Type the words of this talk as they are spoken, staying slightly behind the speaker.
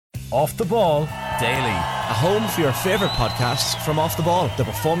Off the Ball Daily. A home for your favourite podcasts from Off the Ball. The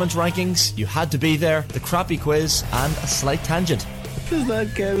performance rankings, You Had to Be There, the crappy quiz, and a slight tangent. Does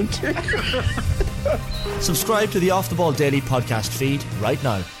that count? Subscribe to the Off the Ball Daily podcast feed right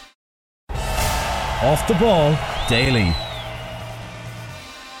now. Off the Ball Daily.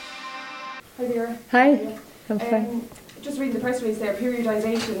 Hi Vera. Hi. I'm fine. Just reading the press release there,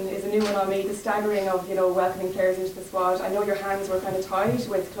 periodisation is a new one on me, the staggering of, welcoming players into the squad. I know your hands were kind of tied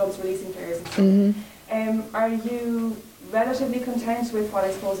with clubs releasing players and stuff. Are you relatively content with what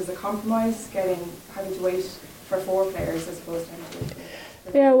I suppose is a compromise, having to wait for 4 players as opposed to having to wait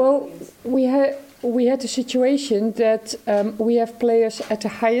for Yeah, well, we had a situation that we have players at the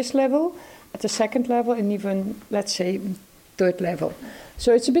highest level, at the second level, and even, let's say, third level.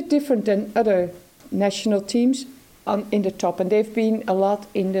 So it's a bit different than other national teams in the top, and they've been a lot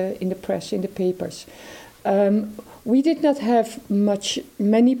in the press, in the papers. We did not have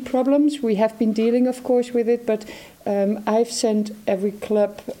many problems. We have been dealing, of course, with it, but I've sent every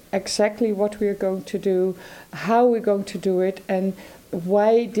club exactly what we are going to do, how we're going to do it, and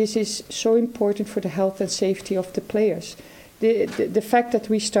why this is so important for the health and safety of the players. The fact that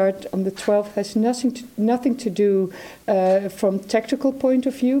we start on the 12th has nothing to do from tactical point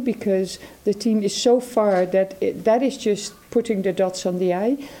of view, because the team is so far that that is just putting the dots on the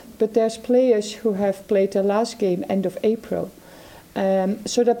I. But there's players who have played their last game end of April.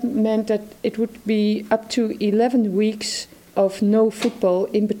 So that meant that it would be up to 11 weeks of no football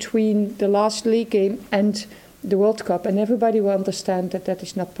in between the last league game and the World Cup. And everybody will understand that that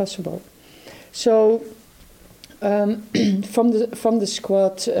is not possible. So from the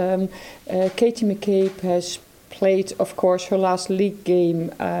squad, Kathleen McCabe has played, of course, her last league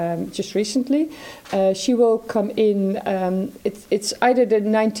game just recently. She will come in. It's either the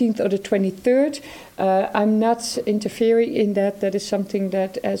 19th or the 23rd. I'm not interfering in that. That is something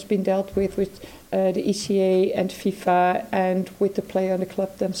that has been dealt with the ECA and FIFA and with the player and the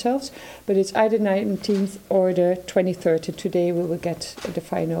club themselves. But it's either 19th or the 23rd, and today we will get the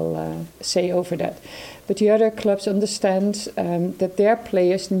final say over that. But the other clubs understand that their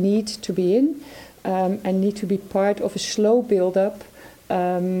players need to be in and need to be part of a slow build-up.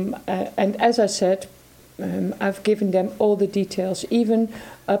 And as I said, I've given them all the details, even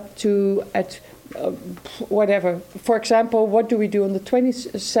up to whatever. For example, what do we do on the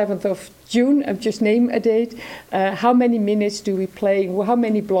 27th of June? I've just named a date. How many minutes do we play? How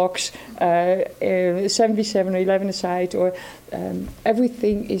many blocks? 7v7 or 11 aside, or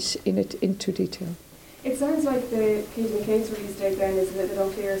everything is into detail. It sounds like the Kathleen McCabe's release date then is a little bit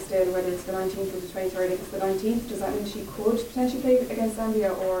unclear still, whether it's the 19th or the 23rd. If it's the 19th, does that mean she could potentially play against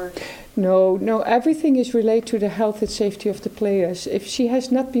Zambia, or...? No, everything is related to the health and safety of the players. If she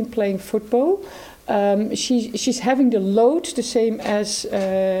has not been playing football, she's having the load the same as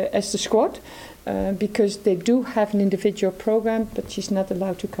the squad, because they do have an individual program, but she's not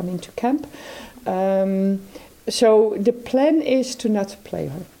allowed to come into camp. So the plan is to not play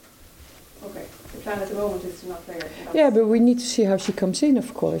her. Okay. The plan at the moment is to not play her. Yeah, but we need to see how she comes in,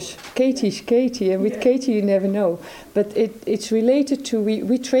 of course. Katie's Katie, and with Katie you never know. But it's related to,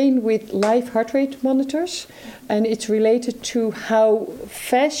 we train with live heart rate monitors, and it's related to how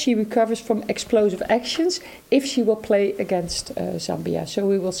fast she recovers from explosive actions if she will play against Zambia. So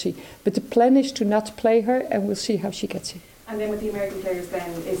we will see. But the plan is to not play her, and we'll see how she gets in. And then with the American players then,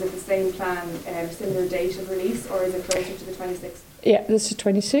 is it the same plan, similar date of release, or is it closer to the 26th? Yeah, that's the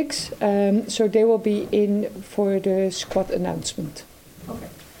 26th. So they will be in for the squad announcement. Okay.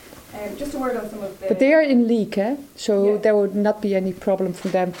 Just a word on some of the... But they are in league, so there would not be any problem for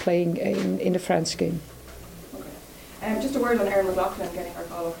them playing in the France game. Okay. Just a word on Erin McLaughlin getting her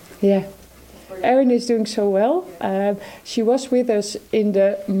call-up. Yeah. Erin is doing so well. She was with us in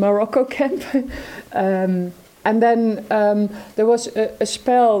the Morocco camp. And then there was a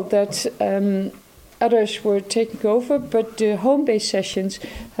spell that others were taking over, but the home-based sessions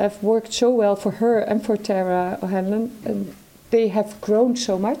have worked so well for her and for Tara O'Hanlon, and they have grown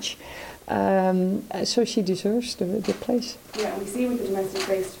so much. So she deserves the place. Yeah, and we see with the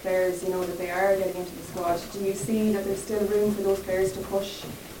domestic-based players, that they are getting into the squad. Do you see that there's still room for those players to push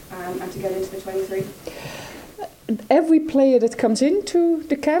and to get into the 23? Every player that comes into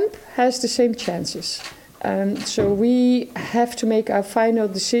the camp has the same chances. So we have to make our final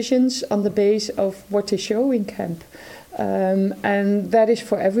decisions on the base of what they show in camp. And that is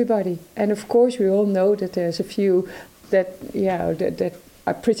for everybody. And of course we all know that there's a few that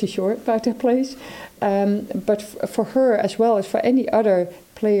are pretty sure about their place. But for her as well as for any other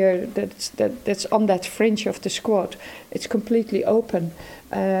player that's on that fringe of the squad, it's completely open.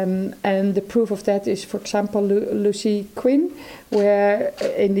 And the proof of that is, for example, Lucy Quinn, where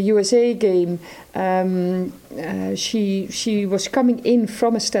in the USA game she was coming in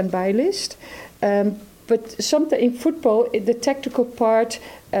from a standby list. But sometimes in football, the tactical part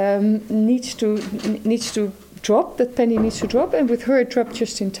needs to drop. That penny needs to drop, and with her, it dropped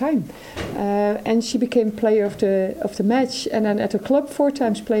just in time, and she became player of the match, and then at the club 4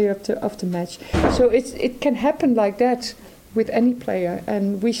 times player of the match. So it can happen like that with any player,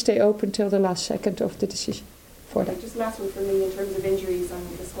 and we stay open till the last second of the decision for that. Just last one for me in terms of injuries and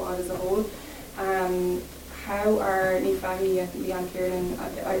the squad as a whole. How are Nifahi and Leanne Kiernan,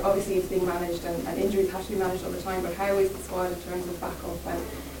 obviously it's being managed and injuries have to be managed all the time, but how is the squad in terms of backup and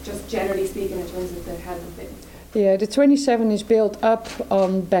just generally speaking in terms of the health of fitness? Yeah, the 27 is built up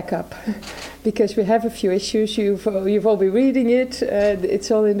on backup because we have a few issues. You've all been reading it.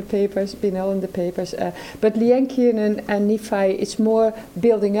 It's all in the papers, been all in the papers. But Leanne Kiernan and Nifahi, it's more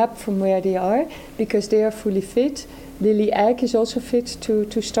building up from where they are because they are fully fit. Lily Egg is also fit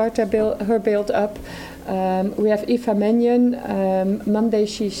to start her build up. We have Eva Menyon. Monday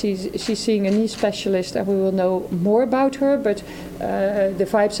she's seeing a knee specialist and we will know more about her, but the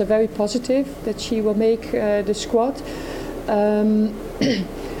vibes are very positive that she will make the squad.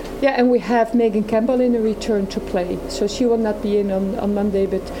 Yeah, and we have Megan Campbell in a return to play. So she will not be in on Monday,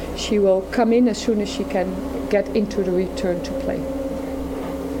 but she will come in as soon as she can get into the return to play.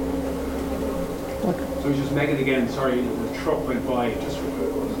 So it's just Megan again, sorry, the truck went by.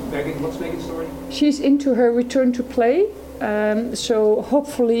 Megan, what's Megan's story? She's into her return to play, so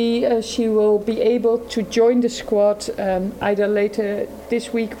hopefully she will be able to join the squad either later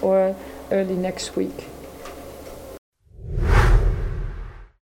this week or early next week.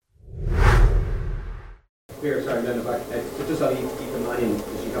 Here, sorry, then back. Just on Eva Mannion,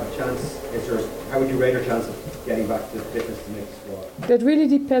 does she have a chance? How would you rate her chance of getting back to fitness to make the squad? That really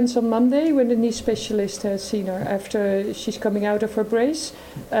depends on Monday when the knee specialist has seen her after she's coming out of her brace.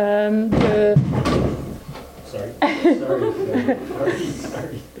 Sorry.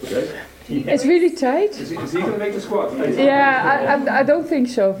 It's really tight. Is he going to make the squad? Yeah, I don't think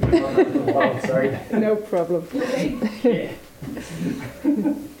so. Oh, sorry. No problem.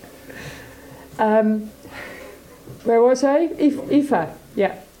 Where was I? Eva.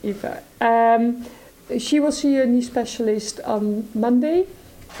 Yeah, Eva. She will see a knee specialist on Monday,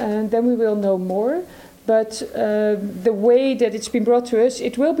 and then we will know more. But the way that it's been brought to us,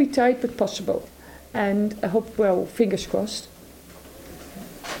 it will be tight but possible. And I hope, well, fingers crossed.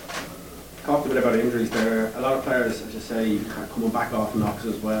 Talked a bit about injuries there. A lot of players, as you say, coming back off knocks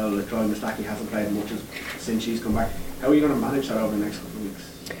as well. Like Joy Mustaki hasn't played much since she's come back. How are you going to manage that over the next couple of weeks?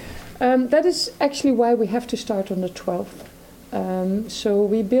 That is actually why we have to start on the 12th. So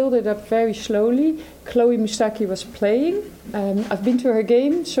we build it up very slowly. Chloe Mustaki was playing. I've been to her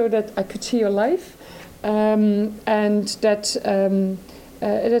game so that I could see her live. And that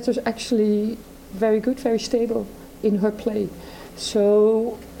was actually very good, very stable in her play.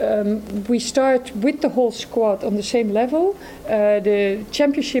 So we start with the whole squad on the same level. The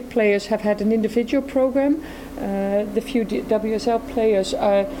championship players have had an individual program. The few WSL players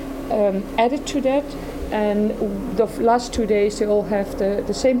are added to that. And the last 2 days they all have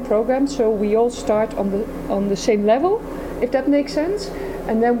the same program. So we all start on the same level, if that makes sense.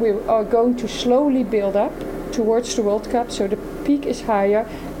 And then we are going to slowly build up towards the World Cup, so the peak is higher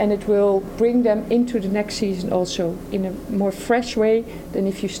and it will bring them into the next season also in a more fresh way than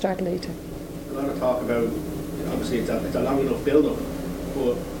if you start later. A lot of talk about, obviously it's a long enough build-up,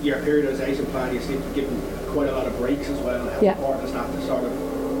 but your periodisation plan, you seem to give them quite a lot of breaks as well. How important is that to sort of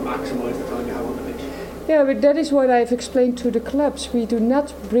maximise the time you have on the pitch? Yeah, but that is what I've explained to the clubs. We do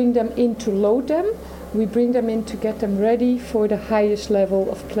not bring them in to load them, we bring them in to get them ready for the highest level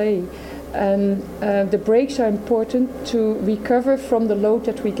of play. And the breaks are important to recover from the load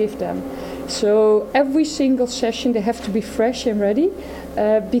that we give them. So every single session they have to be fresh and ready,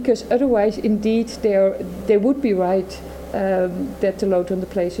 because otherwise indeed they would be right that the load on the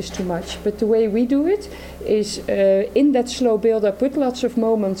place is too much. But the way we do it is in that slow build up with lots of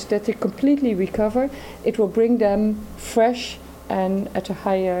moments that they completely recover, it will bring them fresh and at a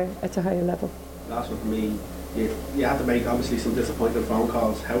higher level. Last one for me. You had to make obviously some disappointing phone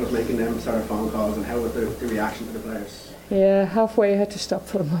calls. How was making them sort of phone calls and how was the reaction to the players? Yeah, halfway I had to stop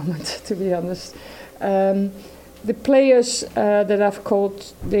for a moment, to be honest. The players that I've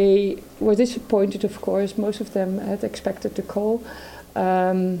called, they were disappointed, of course. Most of them had expected the call.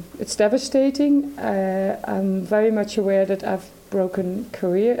 It's devastating. I'm very much aware that I've broken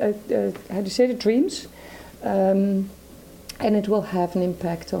career, how do you say, the dreams. And it will have an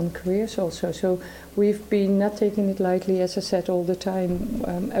impact on careers also. So we've been not taking it lightly, as I said, all the time.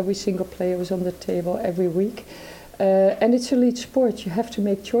 Every single player was on the table every week. And it's elite sport. You have to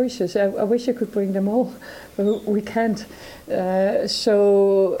make choices. I wish I could bring them all, but we can't.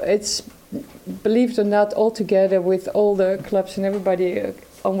 So it's, believe it or not, all together with all the clubs and everybody,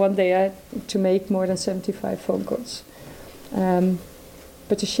 on one day I had to make more than 75 phone calls.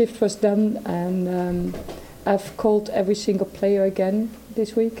 But the shift was done, and I've called every single player again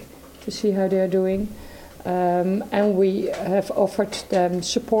this week to see how they are doing. And we have offered them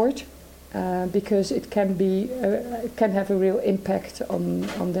support. Because it can have a real impact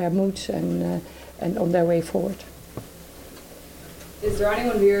on their moods and on their way forward. Is there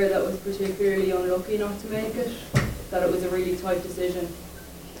anyone here that was particularly unlucky not to make it? That it was a really tight decision?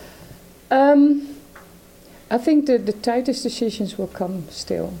 I think the tightest decisions will come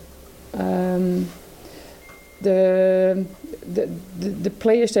still. The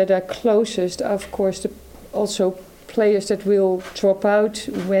players that are closest are, of course, also players that will drop out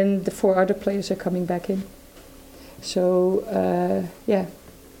when the 4 other players are coming back in. So,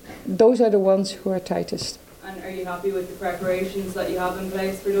 those are the ones who are tightest. And are you happy with the preparations that you have in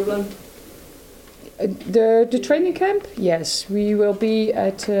place for Dublin? The training camp? Yes. We will be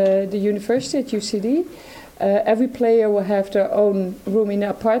at the university at UCD. Every player will have their own room in the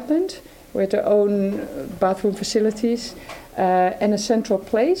apartment with their own bathroom facilities and a central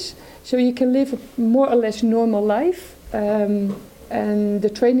place. So you can live a more or less normal life, and the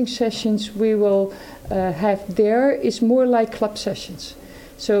training sessions we will have there is more like club sessions.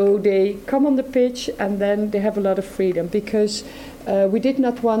 So they come on the pitch and then they have a lot of freedom, because we did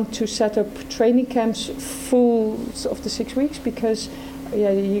not want to set up training camps full of the 6 weeks, because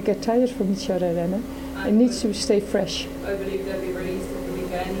you get tired from each other then. It needs to stay fresh. I believe they'll be released at the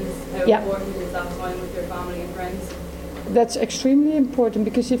weekends. How important is that time with your family and friends? That's extremely important,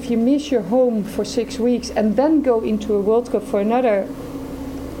 because if you miss your home for 6 weeks and then go into a World Cup for another,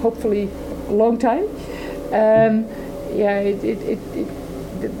 hopefully, long time,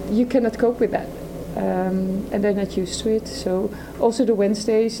 you cannot cope with that, and they're not used to it. So also the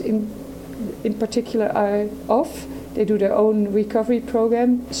Wednesdays in particular are off. They do their own recovery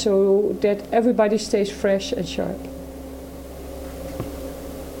program so that everybody stays fresh and sharp.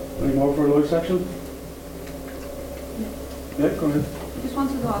 Any more for the live section? Yeah, go ahead. I just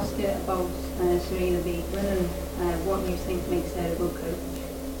wanted to ask you about Serena B. Winning, what you think makes her a good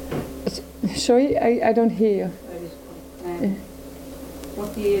coach? Sorry, I don't hear you.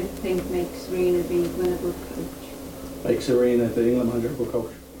 What do you think makes Serena B. Win a good coach? Like Serena, the England manager, good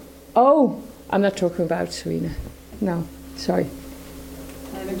coach. Oh, I'm not talking about Serena. No, sorry.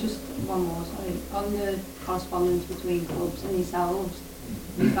 And just one more, sorry. On the correspondence between clubs and yourselves,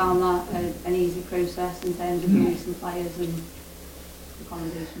 you found that an easy process in terms of releasing players and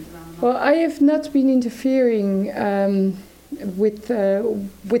accommodations around that? Well, I have not been interfering with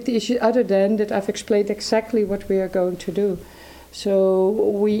the issue, other than that I've explained exactly what we are going to do. So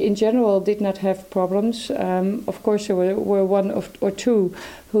we, in general, did not have problems. Of course, there were one or two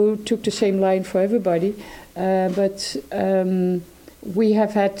who took the same line for everybody, but we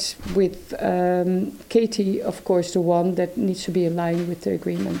have had with Katie, of course, the one that needs to be aligned with the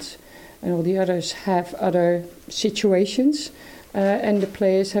agreements, and all the others have other situations, and the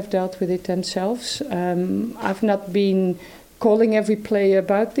players have dealt with it themselves. I've not been calling every player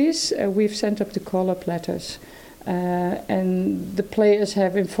about this. We've sent up the call-up letters. And the players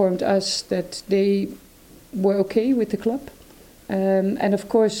have informed us that they were okay with the club. And of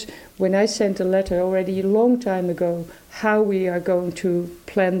course, when I sent a letter already a long time ago, how we are going to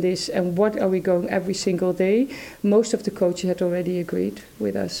plan this and what are we going every single day, most of the coaches had already agreed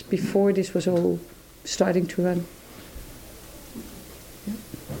with us before this was all starting to run.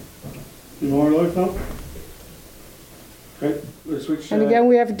 You more live now? Okay, we'll switch. And again,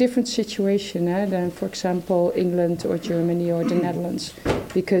 we have a different situation than, for example, England or Germany or the Netherlands,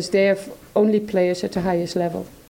 because they have only players at the highest level.